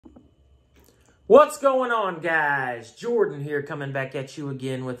What's going on, guys? Jordan here, coming back at you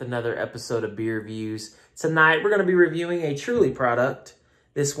again with another episode of Beer Reviews. Tonight, we're going to be reviewing a Truly product.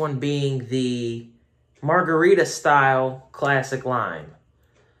 This one being the Margarita style classic lime.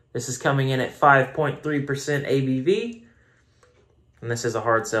 This is coming in at 5.3% ABV. And this is a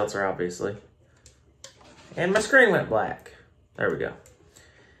hard seltzer, obviously. And my screen went black. There we go.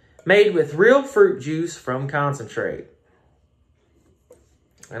 Made with real fruit juice from concentrate.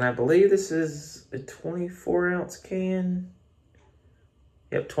 And I believe this is a 24-ounce can.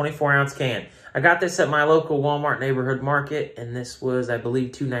 Yep, 24-ounce can. I got this at my local Walmart neighborhood market, and this was, I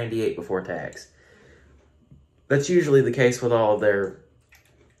believe, $2.98 before tax. That's usually the case with all of their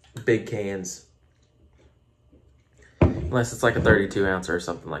big cans. Unless it's like a 32-ounce or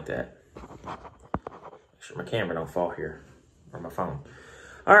something like that. Make sure my camera don't fall here. Or my phone.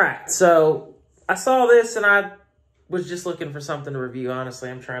 Alright, so I saw this and I was just looking for something to review. Honestly,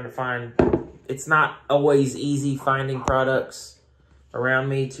 I'm trying to find... It's not always easy finding products around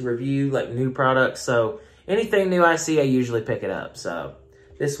me to review, like new products. So anything new I see, I usually pick it up. So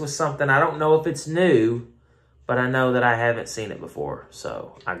this was something, I don't know if it's new, but I know that I haven't seen it before.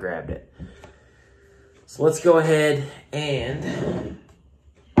 So I grabbed it. So let's go ahead and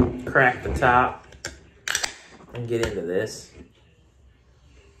crack the top and get into this.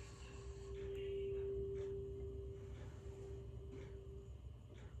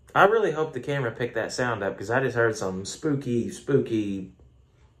 I really hope the camera picked that sound up because I just heard some spooky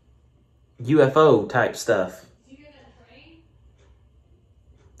UFO type stuff. Did you hear that train?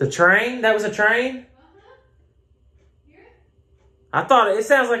 The train? That was a train? Uh-huh. Hear it? I thought it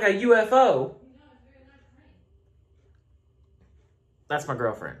sounds like a UFO. No, it's very nice train. That's my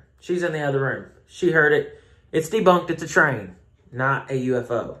girlfriend. She's in the other room. She heard it. It's debunked. It's a train, not a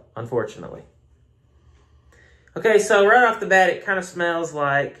UFO, unfortunately. Okay, so right off the bat, it kind of smells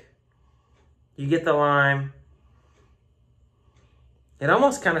like you get the lime. It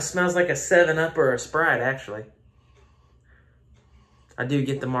almost kind of smells like a 7-Up or a Sprite, actually. I do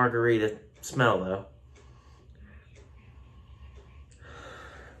get the margarita smell, though.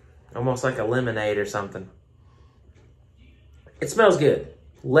 Almost like a lemonade or something. It smells good.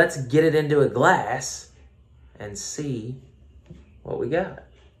 Let's get it into a glass and see what we got.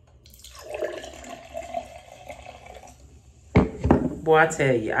 Boy, I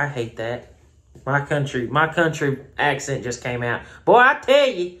tell you, I hate that. My country accent just came out. Boy, I tell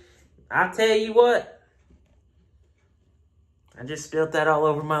you what. I just spilled that all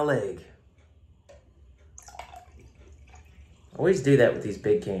over my leg. I always do that with these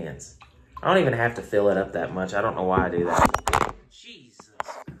big cans. I don't even have to fill it up that much. I don't know why I do that. Jesus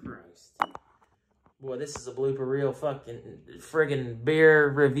Christ. Boy, this is a blooper reel fucking friggin' beer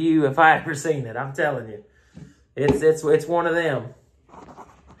review if I ever seen it. I'm telling you. It's one of them.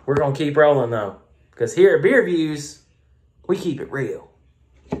 We're going to keep rolling, though. Because here at Beer Views, we keep it real.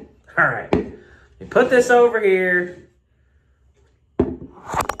 All right. We put this over here. And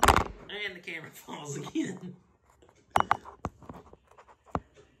the camera falls again.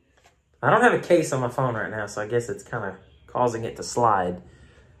 I don't have a case on my phone right now, so I guess it's kind of causing it to slide.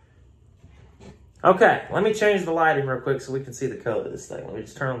 Okay, let me change the lighting real quick so we can see the color of this thing. Let me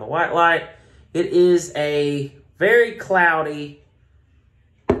just turn on the white light. It is a very cloudy...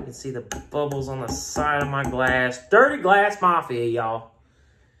 You can see the bubbles on the side of my glass. Dirty Glass Mafia, y'all.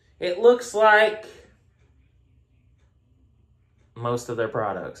 It looks like most of their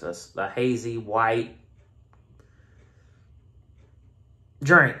products. That's the hazy white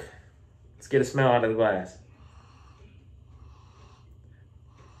drink. Let's get a smell out of the glass.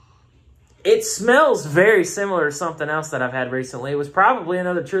 It smells very similar to something else that I've had recently. It was probably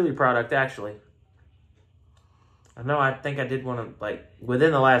another Truly product, actually. I think I did one of, like,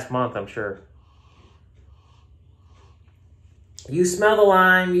 within the last month, I'm sure. You smell the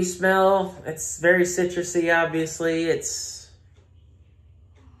lime. You smell, it's very citrusy, obviously.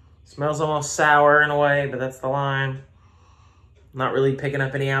 Smells almost sour in a way, but that's the lime. Not really picking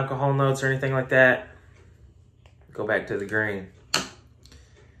up any alcohol notes or anything like that. Go back to the green.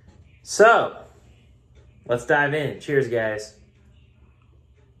 So, let's dive in. Cheers, guys.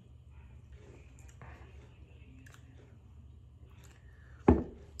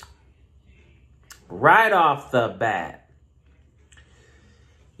 Right off the bat,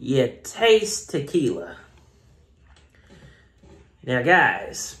 you taste tequila. Now,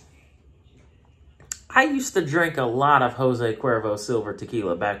 guys, I used to drink a lot of Jose Cuervo Silver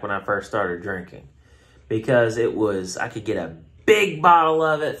tequila back when I first started drinking because it was, I could get a big bottle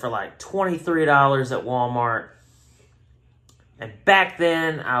of it for like $23 at Walmart. And back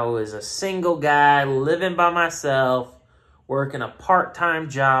then, I was a single guy living by myself working a part-time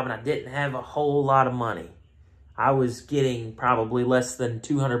job and I didn't have a whole lot of money. I was getting probably less than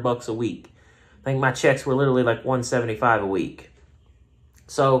 $200 a week. I think my checks were literally like $175 a week.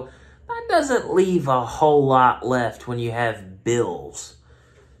 So that doesn't leave a whole lot left when you have bills.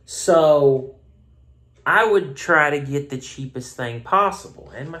 So I would try to get the cheapest thing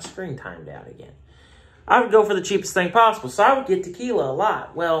possible. And my screen timed out again. I would go for the cheapest thing possible. So I would get tequila a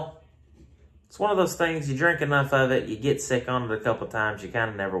lot. Well, it's one of those things, you drink enough of it, you get sick on it a couple times, you kind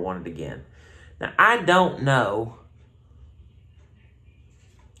of never want it again. Now, I don't know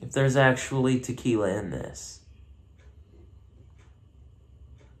if there's actually tequila in this.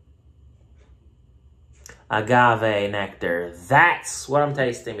 Agave nectar. That's what I'm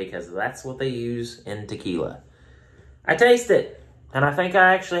tasting because that's what they use in tequila. I taste it. And I think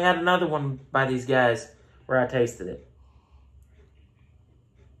I actually had another one by these guys where I tasted it.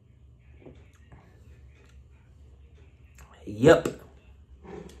 Yep.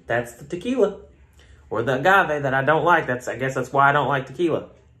 That's the tequila. Or the agave that I don't like. I guess that's why I don't like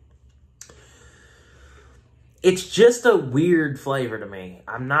tequila. It's just a weird flavor to me.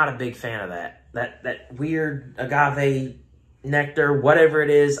 I'm not a big fan of that. That weird agave nectar, whatever it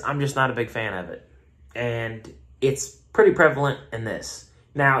is, I'm just not a big fan of it. And it's pretty prevalent in this.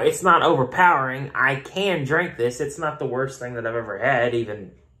 Now, it's not overpowering. I can drink this. It's not the worst thing that I've ever had,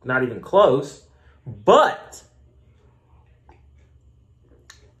 not even close. But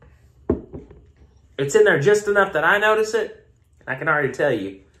it's in there just enough that I notice it. I can already tell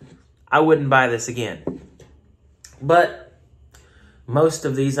you, I wouldn't buy this again. But most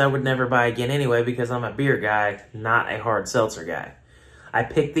of these I would never buy again anyway because I'm a beer guy, not a hard seltzer guy. I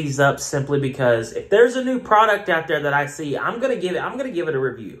picked these up simply because if there's a new product out there that I see, I'm gonna give it a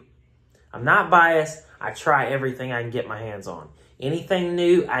review. I'm not biased. I try everything I can get my hands on. Anything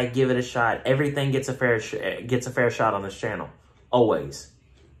new, I give it a shot. Everything gets a fair shot on this channel, always.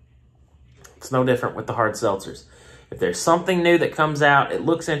 It's no different with the hard seltzers. If there's something new that comes out, it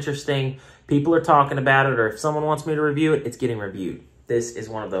looks interesting, people are talking about it, or if someone wants me to review it, it's getting reviewed. This is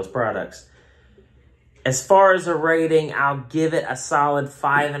one of those products. As far as a rating, I'll give it a solid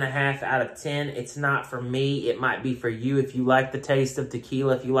 5.5 out of 10. It's not for me. It might be for you if you like the taste of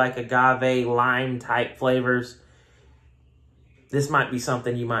tequila, if you like agave, lime type flavors. This might be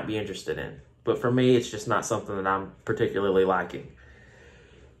something you might be interested in. But for me, it's just not something that I'm particularly liking.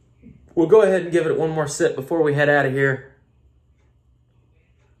 We'll go ahead and give it one more sip before we head out of here.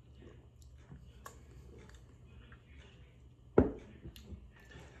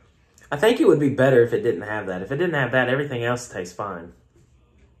 I think it would be better if it didn't have that. If it didn't have that, everything else tastes fine.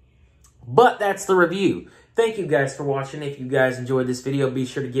 But that's the review. Thank you guys for watching. If you guys enjoyed this video, be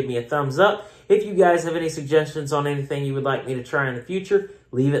sure to give me a thumbs up. If you guys have any suggestions on anything you would like me to try in the future,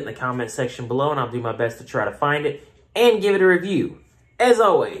 leave it in the comment section below and I'll do my best to try to find it and give it a review. As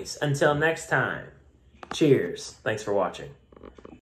always, until next time, cheers. Thanks for watching.